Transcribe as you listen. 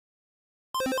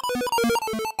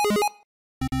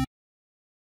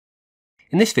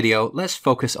In this video, let's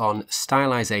focus on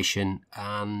stylization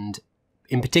and,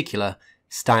 in particular,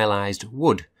 stylized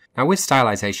wood. Now with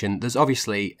stylization, there's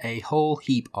obviously a whole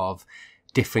heap of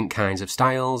different kinds of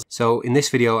styles. So in this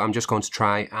video, I'm just going to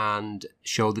try and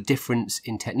show the difference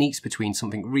in techniques between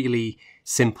something really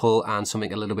simple and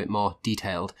something a little bit more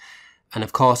detailed. And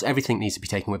of course, everything needs to be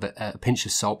taken with a pinch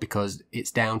of salt because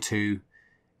it's down to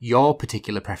your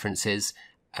particular preferences,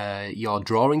 your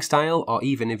drawing style, or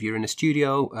even if you're in a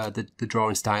studio, the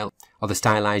drawing style or the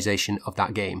stylization of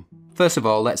that game. First of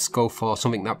all, let's go for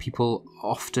something that people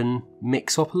often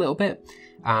mix up a little bit,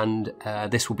 and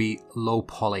this will be low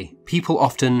poly. People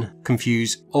often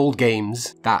confuse old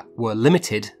games that were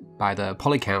limited by the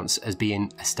poly counts as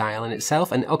being a style in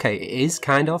itself, and okay, it is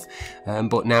kind of,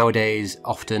 but nowadays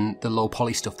often the low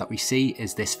poly stuff that we see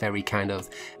is this very kind of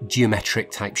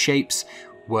geometric type shapes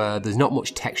where there's not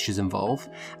much textures involved,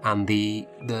 and the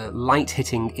light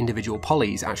hitting individual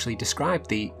polys actually describe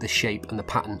the shape and the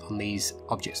pattern on these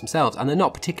objects themselves, and they're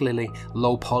not particularly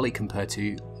low poly compared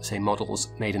to, say,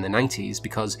 models made in the 90s,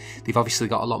 because they've obviously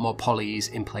got a lot more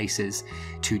polys in places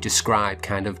to describe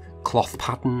kind of cloth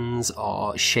patterns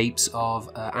or shapes of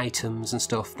items and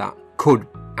stuff that could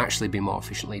actually be more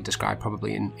efficiently described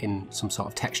probably in some sort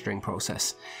of texturing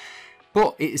process.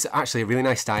 But it's actually a really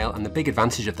nice style, and the big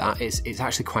advantage of that is it's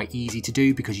actually quite easy to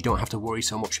do because you don't have to worry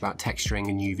so much about texturing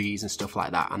and UVs and stuff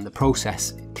like that, and the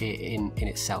process in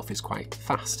itself is quite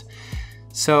fast.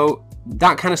 So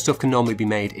that kind of stuff can normally be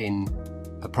made in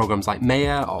programs like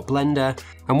Maya or Blender,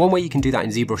 and one way you can do that in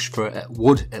Zbrush for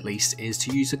wood at least is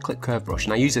to use a clip curve brush,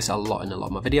 and I use this a lot in a lot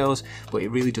of my videos, but it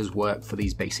really does work for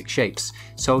these basic shapes.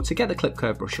 So to get the clip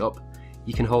curve brush up,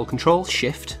 you can hold Control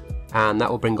Shift, and that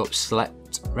will bring up Select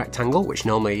Rectangle, which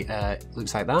normally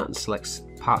looks like that and selects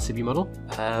parts of your model,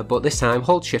 but this time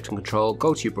hold Shift and Control,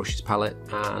 go to your brushes palette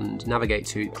and navigate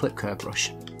to Clip Curve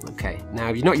Brush. Okay, now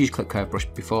if you've not used Clip Curve Brush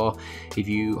before, if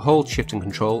you hold Shift and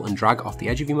Control and drag off the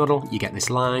edge of your model, you get this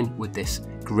line with this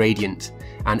gradient,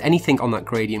 and anything on that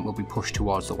gradient will be pushed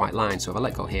towards the white line. So if I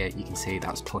let go here, you can see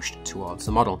that's pushed towards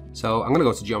the model. So I'm going to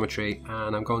go to Geometry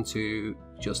and I'm going to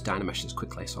just Dynamesh this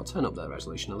quickly, so I'll turn up the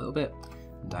resolution a little bit.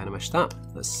 Dynamesh that.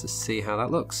 Let's just see how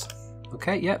that looks.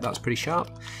 Okay, yeah, that's pretty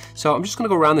sharp. So I'm just going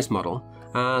to go around this model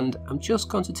and I'm just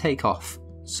going to take off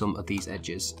some of these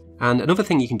edges. And another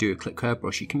thing you can do with Clip Curve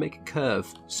Brush, you can make a curve.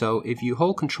 So if you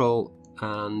hold Control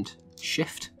and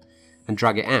Shift and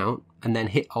drag it out and then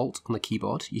hit Alt on the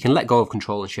keyboard, you can let go of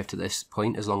Control and Shift at this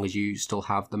point as long as you still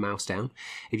have the mouse down.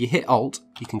 If you hit Alt,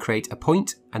 you can create a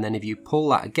point, and then if you pull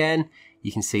that again,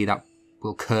 you can see that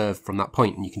will curve from that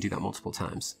point, and you can do that multiple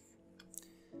times.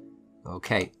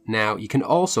 Okay, now you can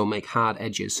also make hard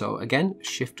edges. So again,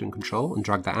 Shift and Control and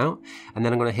drag that out, and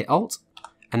then I'm going to hit Alt,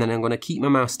 and then I'm going to keep my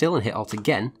mouse still and hit Alt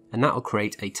again, and that will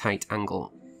create a tight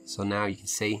angle. So now you can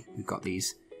see we've got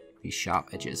these sharp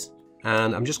edges.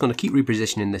 And I'm just going to keep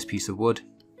repositioning this piece of wood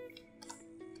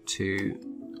to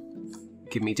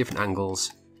give me different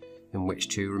angles in which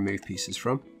to remove pieces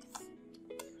from.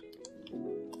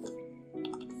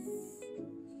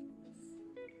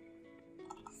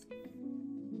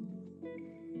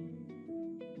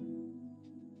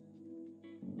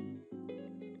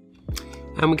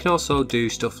 And we can also do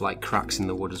stuff like cracks in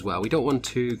the wood as well. We don't want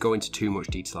to go into too much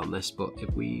detail on this, but if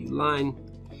we line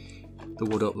the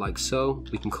wood up like so,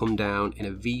 we can come down in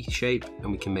a V shape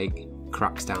and we can make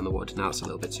cracks down the wood. Now it's a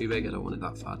little bit too big, I don't want it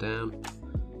that far down.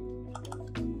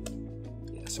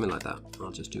 Yeah, something like that. I'll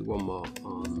just do one more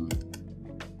on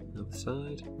the other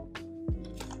side.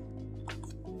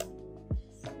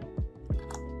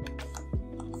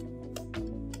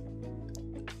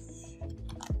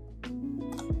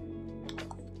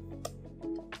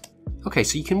 Okay,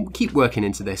 so you can keep working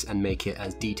into this and make it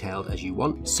as detailed as you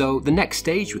want. So the next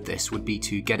stage with this would be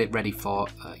to get it ready for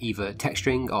either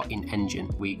texturing or in engine.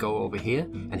 We go over here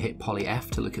and hit Poly F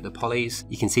to look at the polys.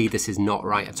 You can see this is not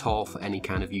right at all for any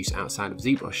kind of use outside of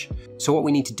ZBrush. So what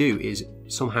we need to do is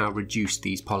somehow reduce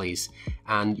these polys.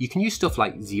 And you can use stuff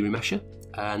like Z-Remesher,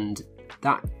 and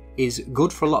that is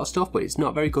good for a lot of stuff, but it's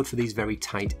not very good for these very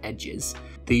tight edges.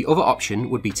 The other option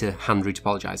would be to hand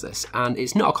retopologize this, and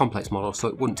it's not a complex model, so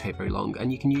it wouldn't take very long,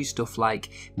 and you can use stuff like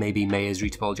maybe Maya's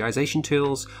retopologization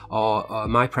tools, or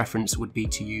my preference would be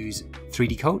to use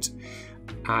 3D Coat.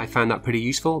 I find that pretty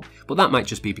useful, but that might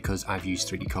just be because I've used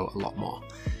 3D Coat a lot more.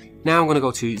 Now I'm going to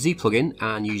go to Z plugin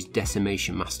and use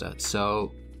Decimation Master,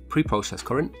 so pre-process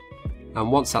current. And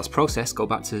once that's processed, go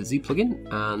back to Z plugin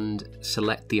and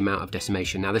select the amount of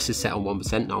decimation. Now this is set on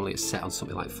 1%, normally it's set on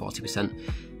something like 40%.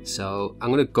 So I'm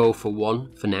going to go for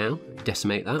 1 for now,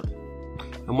 decimate that.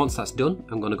 And And once that's done,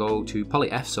 I'm going to go to Poly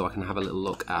F so I can have a little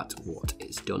look at what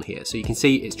it's done here. So you can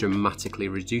see it's dramatically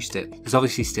reduced it. There's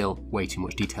obviously still way too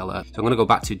much detail there. So I'm going to go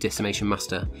back to Decimation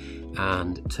Master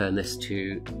and turn this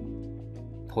to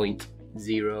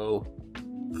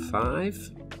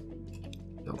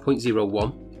 0.05, no,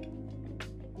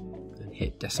 0.01, and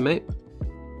hit decimate.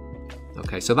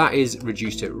 Okay, so that is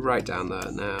reduced it right down there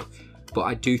now, but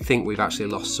I do think we've actually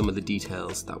lost some of the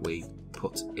details that we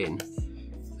put in.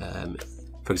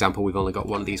 For example, we've only got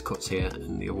one of these cuts here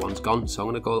and the other one's gone, so I'm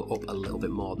going to go up a little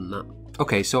bit more than that.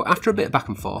 Okay, so after a bit of back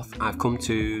and forth, I've come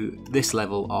to this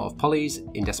level of polys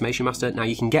in Decimation Master. Now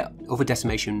you can get other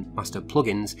Decimation Master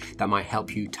plugins that might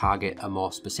help you target a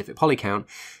more specific poly count,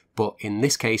 but in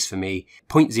this case for me,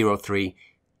 0.03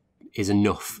 is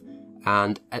enough.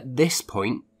 And at this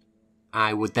point,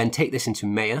 I would then take this into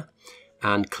Maya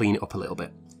and clean it up a little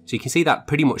bit. So you can see that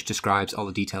pretty much describes all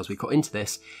the details we put into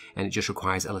this, and it just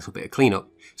requires a little bit of cleanup.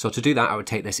 So to do that, I would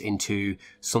take this into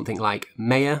something like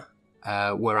Maya,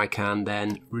 where I can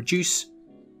then reduce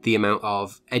the amount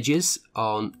of edges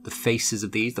on the faces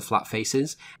of these, the flat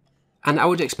faces. And I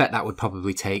would expect that would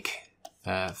probably take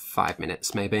 5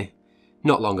 minutes maybe.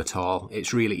 Not long at all.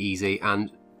 It's really easy,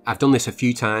 and I've done this a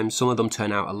few times. Some of them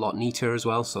turn out a lot neater as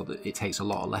well, so that it takes a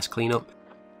lot less cleanup.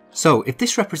 So if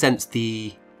this represents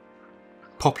the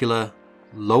popular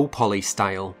low poly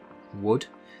style wood,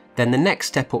 then the next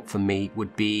step up for me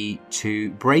would be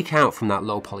to break out from that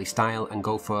low poly style and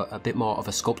go for a bit more of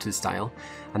a sculpted style,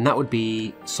 and that would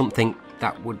be something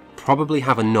that would probably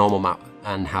have a normal map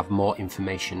and have more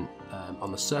information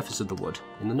on the surface of the wood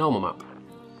in the normal map.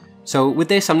 So with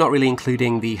this, I'm not really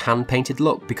including the hand painted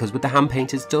look, because with the hand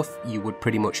painted stuff you would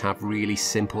pretty much have really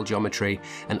simple geometry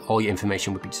and all your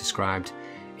information would be described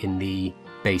in the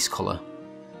base colour.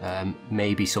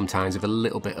 Maybe sometimes with a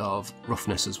little bit of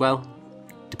roughness as well,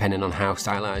 depending on how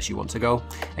stylized you want to go.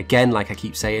 Again, like I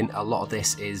keep saying, a lot of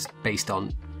this is based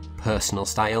on personal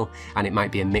style, and it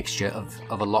might be a mixture of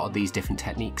a lot of these different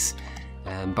techniques.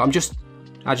 But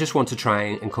I just want to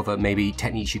try and cover maybe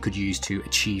techniques you could use to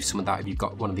achieve some of that if you've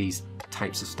got one of these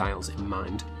types of styles in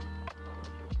mind.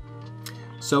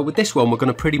 So with this one, we're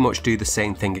going to pretty much do the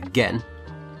same thing again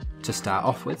to start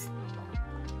off with.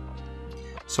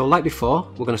 So like before,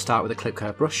 we're going to start with a clip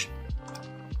curve brush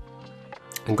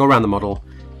and go around the model,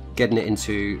 getting it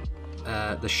into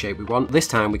the shape we want. This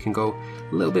time we can go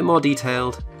a little bit more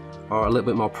detailed or a little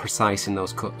bit more precise in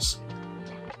those cuts.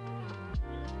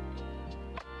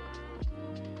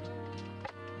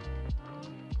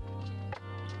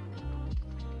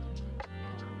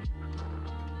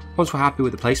 Once we're happy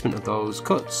with the placement of those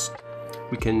cuts,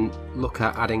 we can look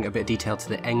at adding a bit of detail to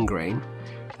the end grain.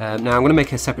 Now I'm going to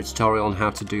make a separate tutorial on how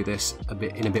to do this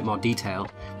in a bit more detail,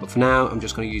 but for now I'm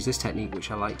just going to use this technique which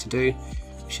I like to do,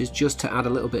 which is just to add a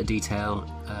little bit of detail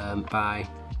by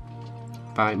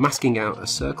masking out a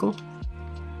circle.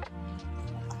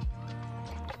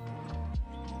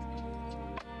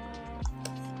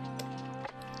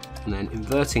 And then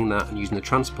inverting that and using the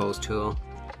transpose tool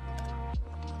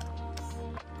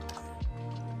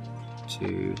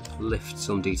to lift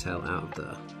some detail out of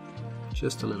there,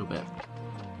 just a little bit.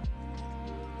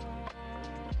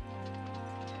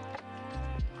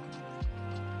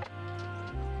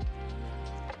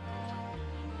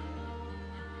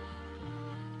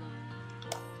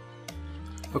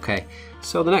 Okay,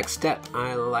 so the next step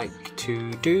I like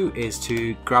to do is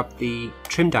to grab the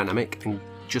trim dynamic and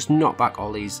just knock back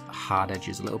all these hard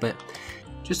edges a little bit,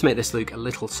 just to make this look a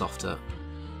little softer,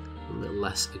 a little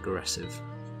less aggressive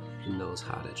in those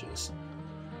hard edges.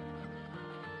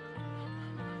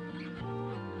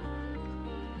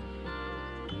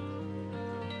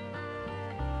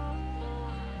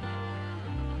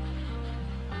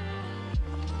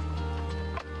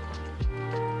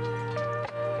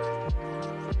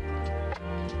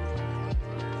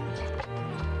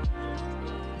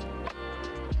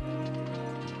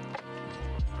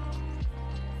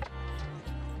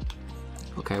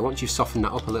 Okay, once you've softened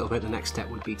that up a little bit, the next step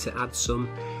would be to add some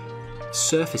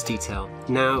surface detail.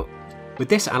 Now, with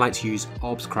this I like to use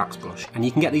Orb's Cracks brush, and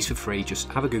you can get these for free, just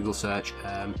have a Google search.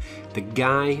 The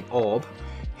guy, Orb,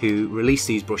 who released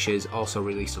these brushes also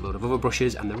released a load of other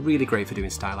brushes, and they're really great for doing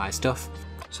stylized stuff.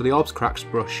 So the Orb's Cracks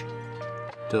brush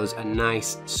does a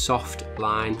nice soft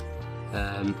line,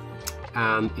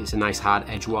 and it's a nice hard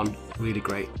edge one, really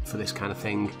great for this kind of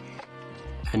thing.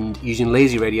 And using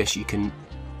lazy radius you can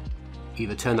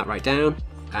either turn that right down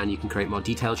and you can create more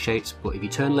detailed shapes, but if you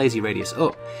turn lazy radius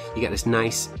up you get this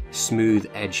nice smooth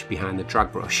edge behind the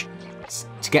drag brush.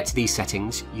 To get to these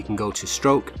settings you can go to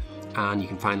stroke and you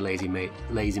can find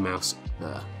lazy mouse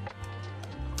there.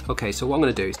 Okay, so what I'm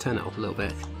going to do is turn it up a little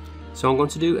bit So I'm going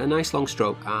to do a nice long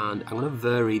stroke, and I'm going to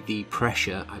vary the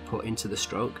pressure I put into the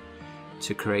stroke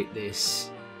to create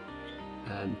this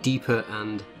deeper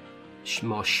and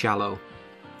more shallow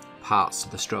parts of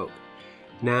the stroke.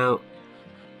 Now,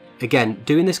 again,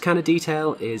 doing this kind of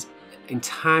detail is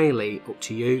entirely up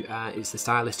to you. It's the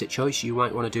stylistic choice. You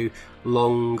might want to do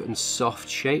long and soft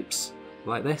shapes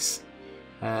like this,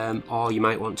 or you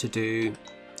might want to do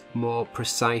more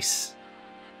precise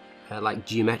like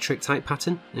geometric type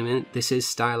pattern. I mean, this is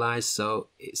stylized, so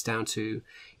it's down to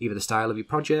either the style of your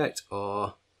project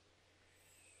or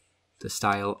the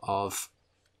style of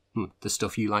the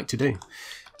stuff you like to do.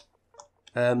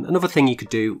 Another thing you could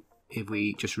do, if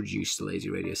we just reduce the lazy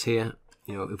radius here,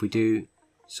 you know, if we do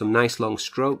some nice long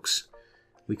strokes,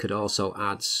 we could also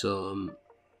add some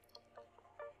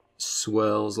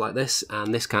swirls like this,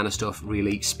 and this kind of stuff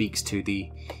really speaks to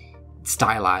the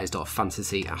stylized or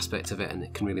fantasy aspect of it, and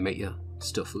it can really make your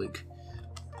stuff look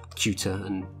cuter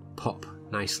and pop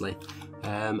nicely.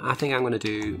 I think I'm going to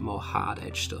do more hard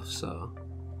edge stuff, so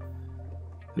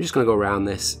I'm just going to go around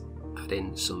this, add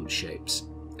in some shapes,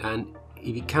 and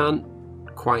if you can't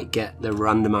quite get the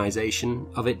randomization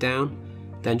of it down,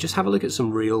 then just have a look at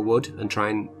some real wood and try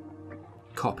and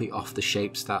copy off the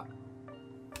shapes that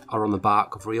are on the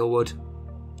bark of real wood,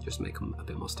 just make them a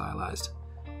bit more stylized.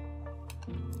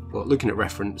 But looking at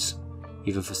reference,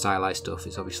 even for stylized stuff,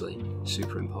 is obviously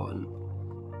super important.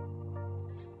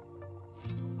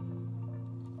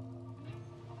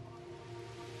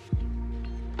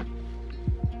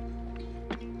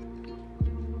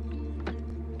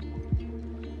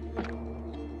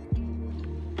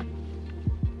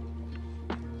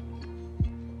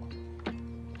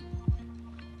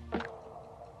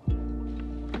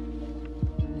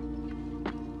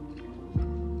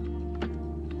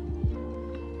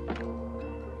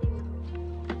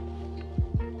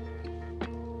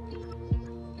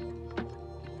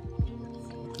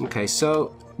 Okay,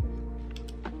 so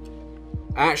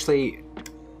actually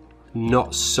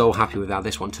not so happy with how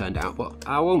this one turned out, but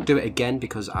I won't do it again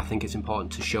because I think it's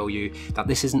important to show you that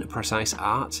this isn't a precise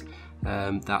art,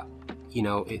 that, you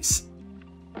know, it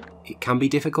can be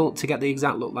difficult to get the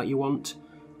exact look that you want.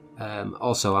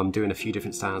 Also, I'm doing a few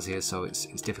different styles here, so it's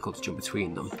difficult to jump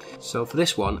between them. So for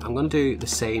this one, I'm going to do the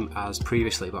same as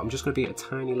previously, but I'm just going to be a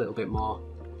tiny little bit more,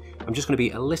 I'm just going to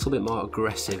be a little bit more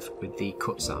aggressive with the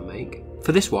cuts that I make.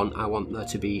 For this one, I want there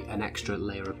to be an extra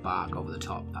layer of bark over the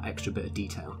top, that extra bit of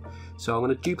detail. So I'm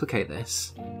going to duplicate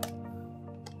this,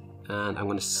 and I'm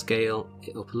going to scale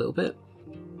it up a little bit.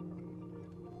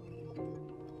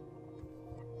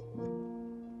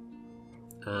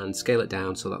 And scale it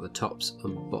down so that the tops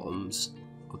and bottoms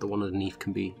of the one underneath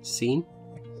can be seen.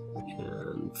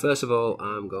 And first of all,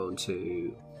 I'm going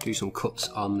to do some cuts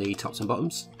on the tops and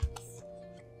bottoms.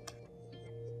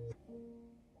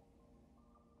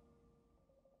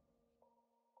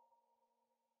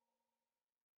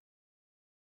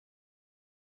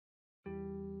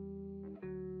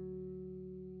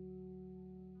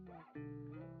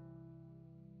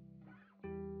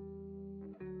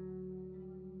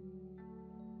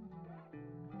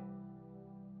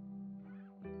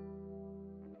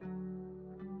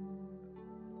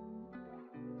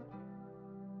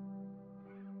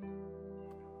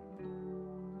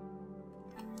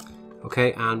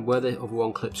 Okay, and where the other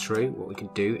one clips through, what we can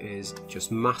do is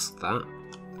just mask that,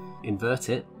 invert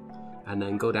it, and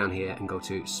then go down here and go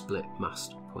to split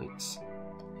masked points.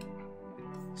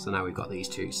 So now we've got these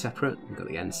two separate, we've got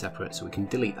the ends separate, so we can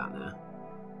delete that now.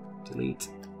 Delete.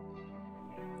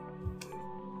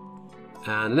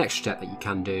 And the next step that you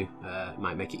can do,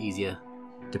 might make it easier,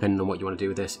 depending on what you want to do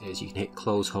with this, is you can hit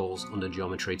close holes under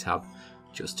geometry tab,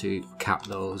 just to cap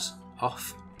those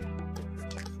off.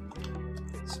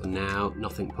 So now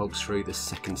nothing pokes through the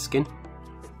second skin.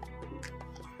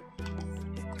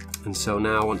 And so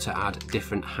now I want to add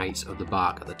different heights of the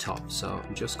bark at the top. So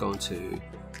I'm just going to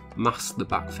mask the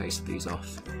back face of these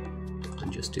off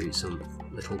and just do some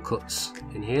little cuts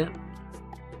in here.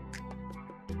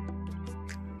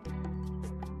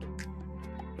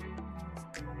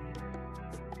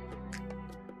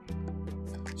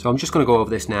 So I'm just going to go over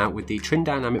this now with the Trim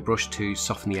Dynamic brush to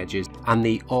soften the edges and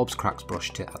the Orbs Cracks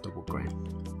brush to add the wood grain.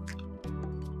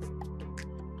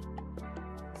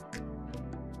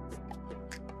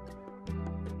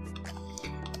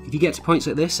 If you get to points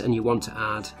like this and you want to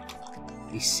add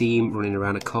a seam running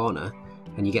around a corner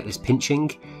and you get this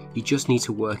pinching, you just need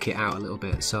to work it out a little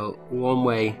bit. So one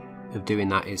way of doing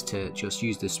that is to just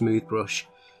use the smooth brush,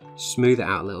 smooth it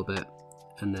out a little bit,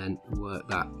 and then work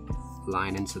that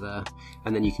line into there,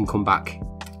 and then you can come back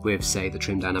with, say, the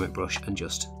Trim Dynamic brush and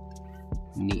just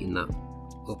neaten that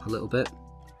up a little bit.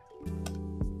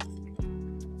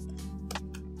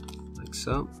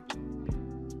 so.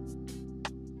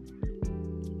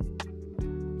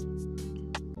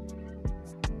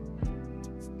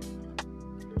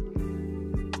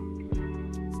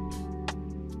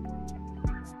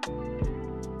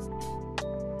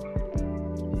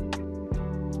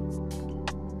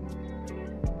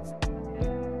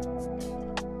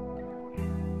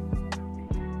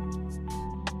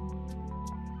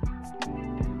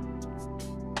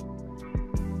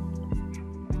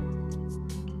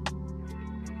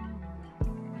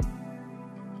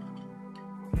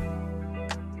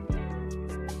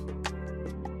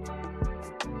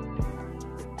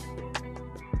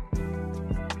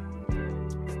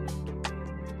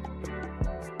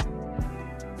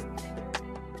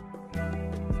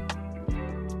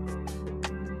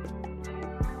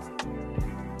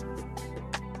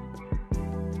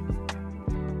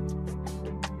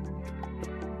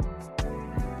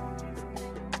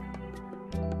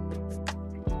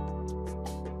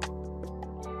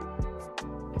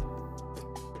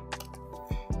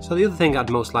 So the other thing I'd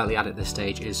most likely add at this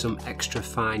stage is some extra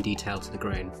fine detail to the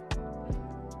grain.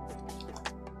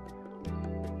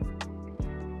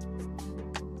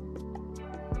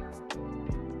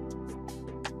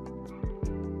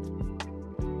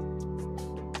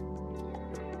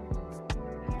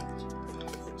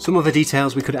 Some other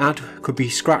details we could add could be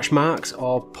scratch marks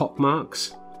or pop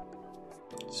marks.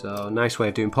 So a nice way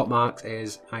of doing pop marks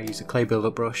is I use a clay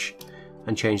buildup brush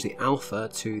and change the alpha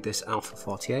to this alpha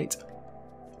 48.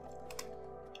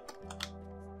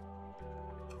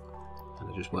 And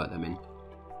I just work them in.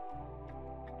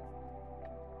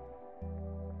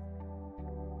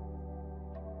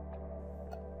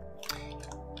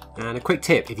 And a quick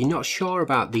tip, if you're not sure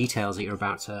about details that you're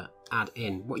about to add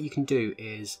in, what you can do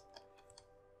is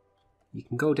you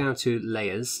can go down to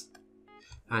layers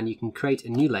and you can create a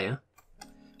new layer,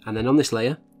 and then on this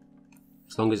layer,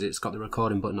 as long as it's got the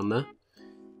recording button on there,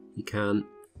 you can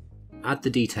add the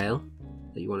detail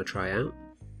that you want to try out,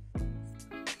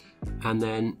 and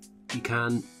then you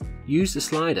can use the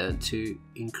slider to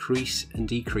increase and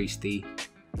decrease the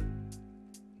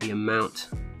amount,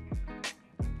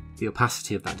 the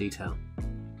opacity of that detail.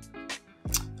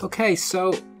 Okay,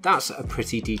 so that's a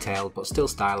pretty detailed but still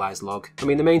stylized log. I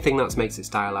mean, the main thing that makes it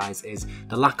stylized is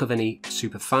the lack of any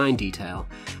super fine detail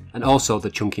and also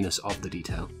the chunkiness of the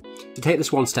detail. To take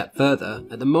this one step further,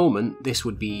 at the moment this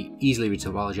would be easily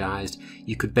retopologized.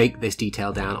 You could bake this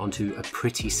detail down onto a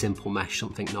pretty simple mesh,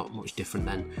 something not much different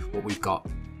than what we've got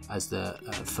as the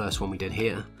first one we did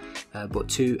here. But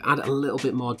to add a little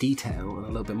bit more detail and a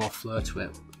little bit more flair to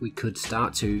it, we could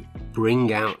start to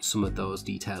bring out some of those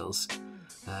details.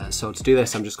 So to do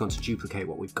this, I'm just going to duplicate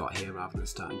what we've got here rather than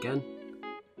start again.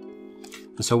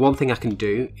 And so one thing I can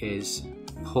do is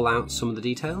pull out some of the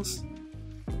details.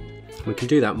 We can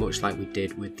do that much like we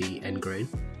did with the end grain.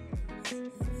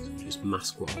 So just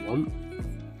mask what I want.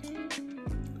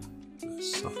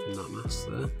 Soften that mask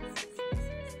there.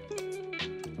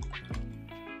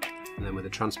 And then with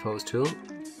the transpose tool,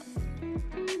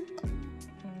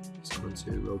 just going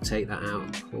to rotate that out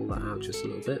and pull that out just a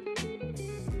little bit.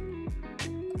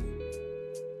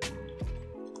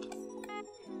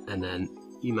 And then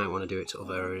you might want to do it to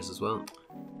other areas as well.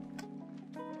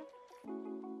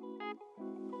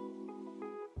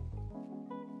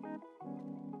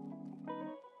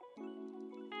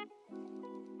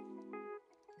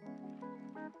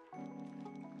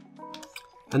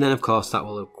 And then of course that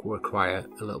will require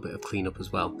a little bit of cleanup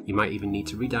as well. You might even need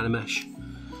to redyne a mesh.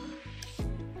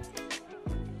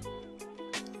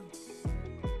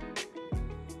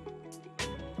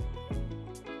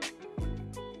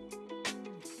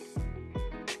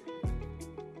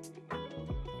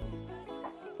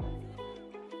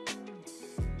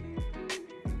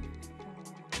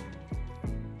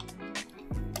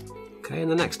 Okay,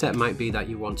 and the next step might be that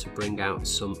you want to bring out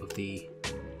some of the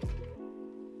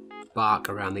bark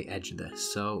around the edge of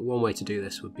this. So one way to do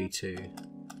this would be to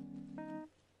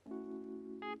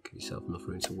give yourself enough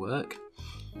room to work.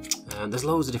 And there's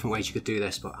loads of different ways you could do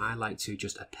this, but I like to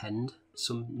just append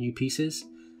some new pieces.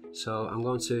 So I'm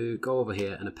going to go over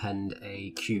here and append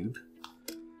a cube.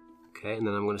 Okay, and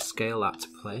then I'm going to scale that to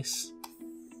place.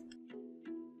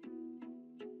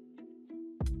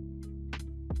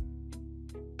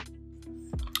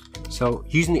 So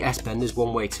using the S-bend is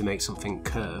one way to make something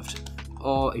curved,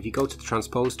 or if you go to the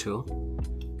transpose tool,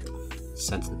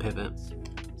 center the pivot,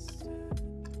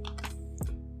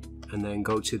 and then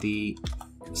go to the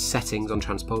settings on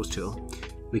transpose tool,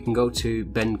 we can go to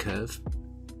bend curve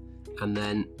and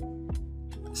then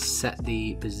set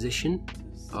the position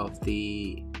of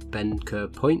the bend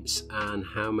curve points and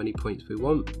how many points we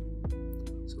want.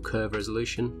 So curve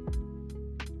resolution,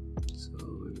 so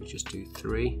just do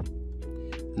 3.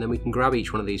 And then we can grab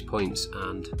each one of these points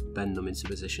and bend them into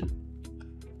position.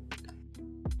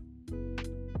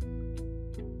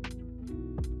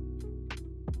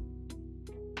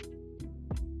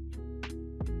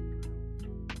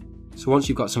 So once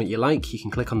you've got something you like, you can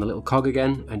click on the little cog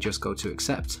again and just go to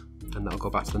accept, and that'll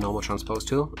go back to the normal transpose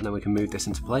tool, and then we can move this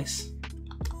into place.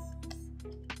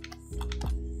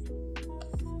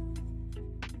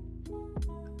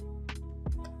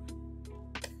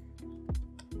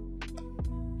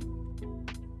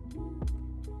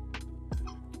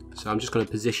 So I'm just going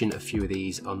to position a few of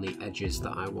these on the edges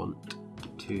that I want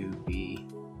to be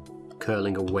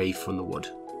curling away from the wood.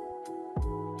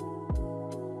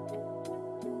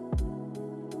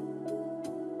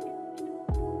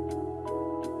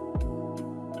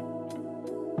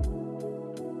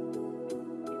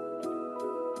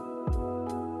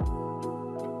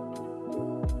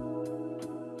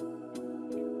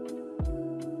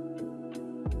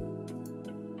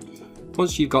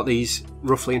 Once you've got these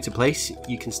roughly into place,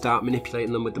 you can start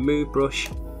manipulating them with the move brush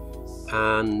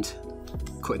and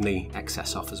cutting the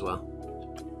excess off as well.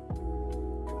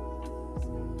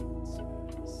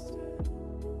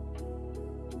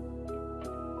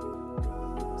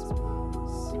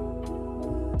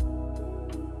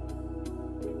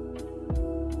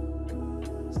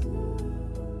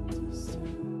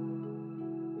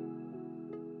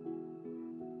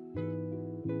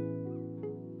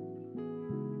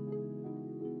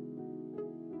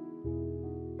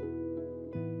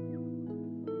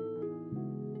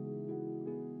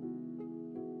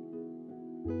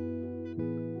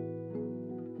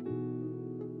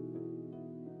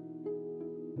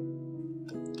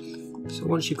 So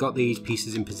once you've got these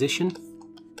pieces in position,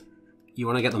 you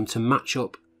want to get them to match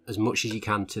up as much as you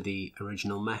can to the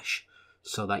original mesh,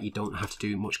 so that you don't have to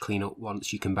do much cleanup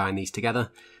once you combine these together,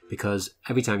 because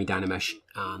every time you dynamesh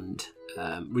and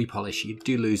repolish, you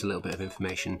do lose a little bit of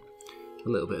information, a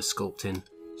little bit of sculpting.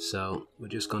 So we're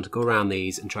just going to go around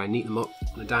these and try and neat them up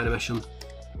and dynamesh them,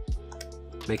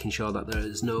 making sure that there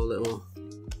is no little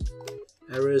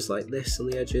errors like this on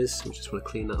the edges. We just want to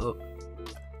clean that up.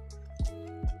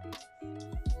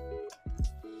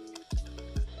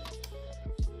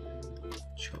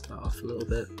 Chop that off a little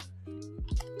bit.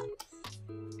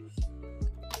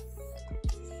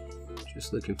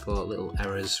 Just looking for little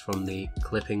errors from the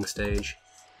clipping stage.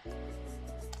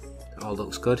 That all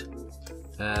looks good.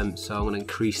 So I'm going to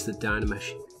increase the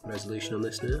dynamesh resolution on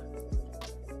this now.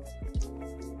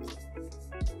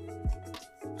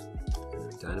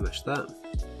 Dynamesh that.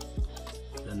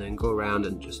 And then go around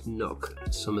and just knock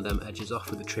some of them edges off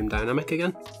with the trim dynamic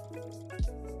again.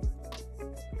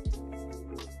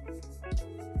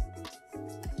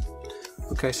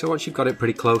 Okay, so once you've got it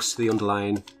pretty close to the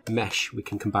underlying mesh, we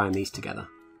can combine these together.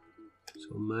 So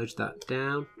we'll merge that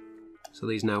down. So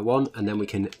these are now one, and then we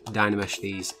can dynamesh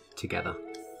these together.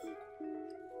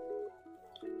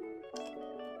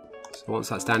 So once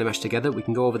that's dynameshed together, we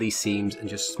can go over these seams and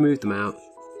just smooth them out.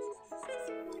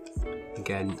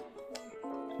 Again,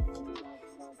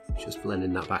 just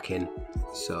blending that back in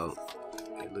so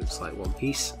it looks like one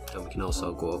piece, and we can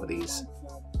also go over these.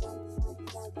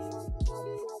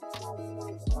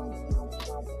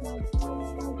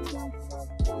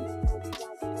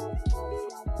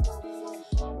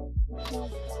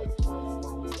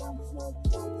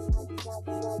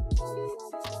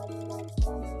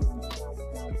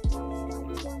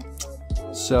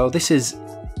 So this is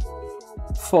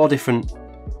 4 different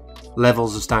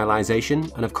levels of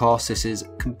stylization, and of course this is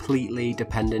completely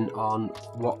dependent on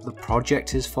what the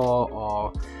project is for,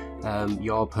 or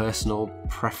your personal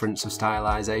preference of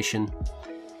stylization.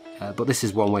 But this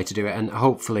is one way to do it, and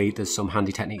hopefully there's some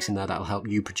handy techniques in there that'll help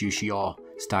you produce your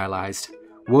stylized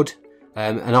wood.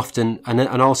 And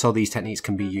also these techniques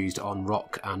can be used on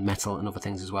rock and metal and other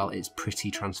things as well. It's pretty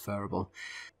transferable.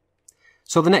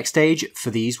 So the next stage for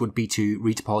these would be to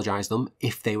retopologize them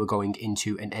if they were going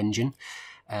into an engine.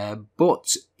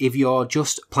 But if you're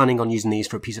just planning on using these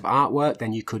for a piece of artwork,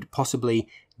 then you could possibly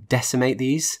decimate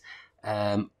these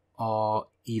or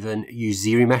even use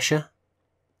ZRemesher.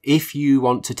 If you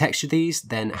want to texture these,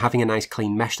 then having a nice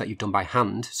clean mesh that you've done by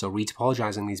hand, so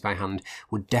retopologizing these by hand,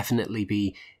 would definitely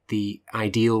be the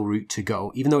ideal route to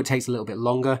go. Even though it takes a little bit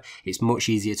longer, it's much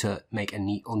easier to make a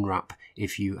neat unwrap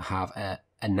if you have a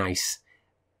nice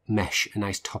mesh, a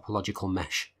nice topological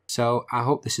mesh. So I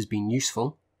hope this has been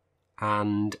useful,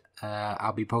 and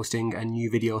I'll be posting a new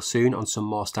video soon on some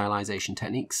more stylization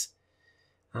techniques.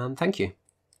 And thank you.